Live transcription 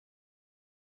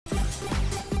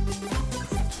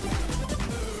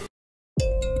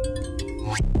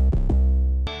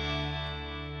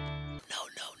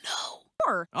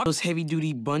Those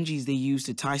heavy-duty bungees they use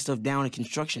to tie stuff down at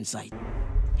construction site.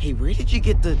 Hey, where did you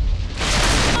get the...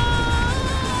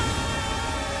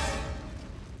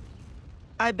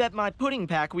 I bet my pudding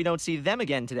pack we don't see them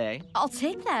again today. I'll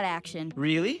take that action.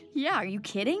 Really? Yeah, are you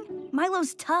kidding?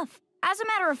 Milo's tough. As a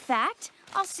matter of fact,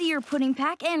 I'll see your pudding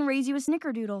pack and raise you a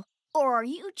snickerdoodle. Or are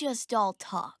you just all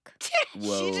talk?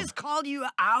 She just called you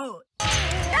out.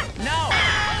 No!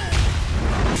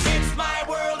 It's my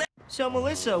world! So,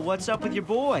 Melissa, what's up with your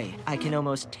boy? I can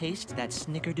almost taste that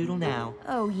snickerdoodle now.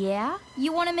 Oh, yeah?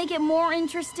 You want to make it more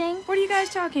interesting? What are you guys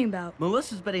talking about?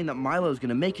 Melissa's betting that Milo's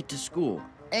gonna make it to school.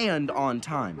 And on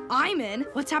time. I'm in.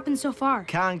 What's happened so far?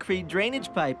 Concrete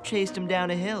drainage pipe chased him down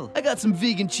a hill. I got some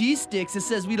vegan cheese sticks that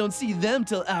says we don't see them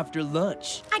till after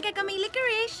lunch. I got gummy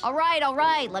licorice. All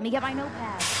right. Let me get my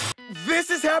notepad. This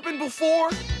has happened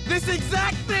before? This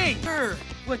exact thing!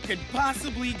 What could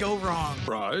possibly go wrong?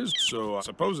 Surprised, so I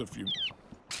suppose if you...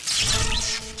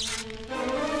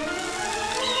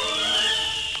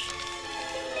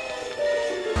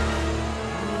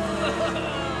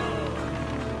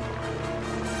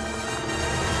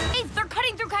 Hey, they're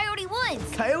cutting through Coyote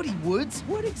Woods! Coyote Woods?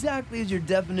 What exactly is your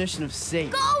definition of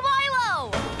safe? Go,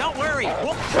 Milo! Don't worry.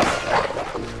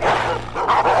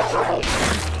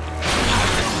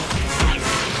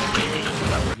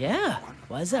 Yeah.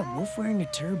 Why is that wolf wearing a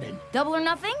turban? Double or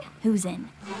nothing? Who's in?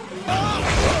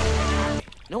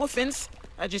 No offense,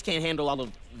 I just can't handle all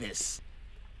of this.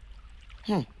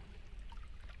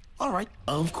 All right.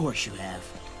 Of course you have.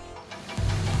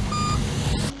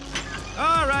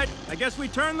 All right, I guess we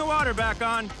turn the water back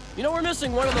on. You know, we're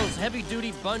missing one of those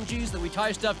heavy-duty bungees that we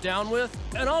tie stuff down with,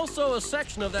 and also a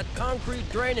section of that concrete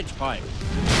drainage pipe.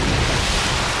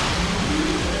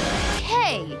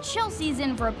 Hey, Chelsea's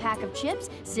in for a pack of chips.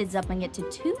 Sid's upping it to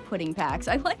 2 pudding packs.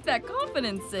 I like that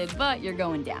confidence, Sid, but you're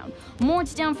going down.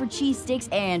 Mort's down for cheesesteaks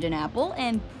and an apple,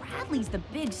 and Bradley's the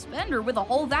big spender with a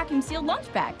whole vacuum-sealed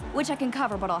lunch pack, which I can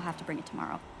cover, but I'll have to bring it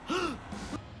tomorrow.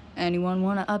 Anyone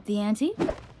want to up the ante?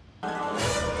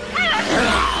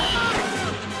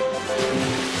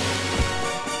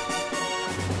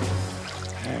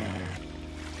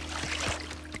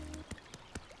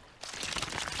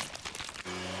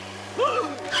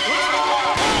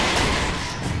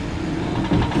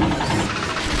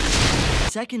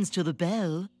 Seconds to the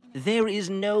bell. There is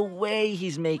no way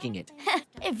he's making it.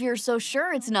 If you're so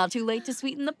sure, it's not too late to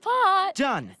sweeten the pot.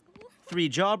 Done. 3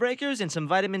 jawbreakers and some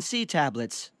vitamin C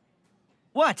tablets.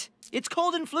 What? It's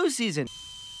cold and flu season.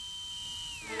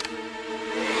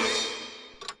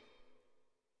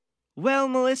 Well,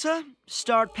 Melissa,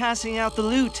 start passing out the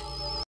loot.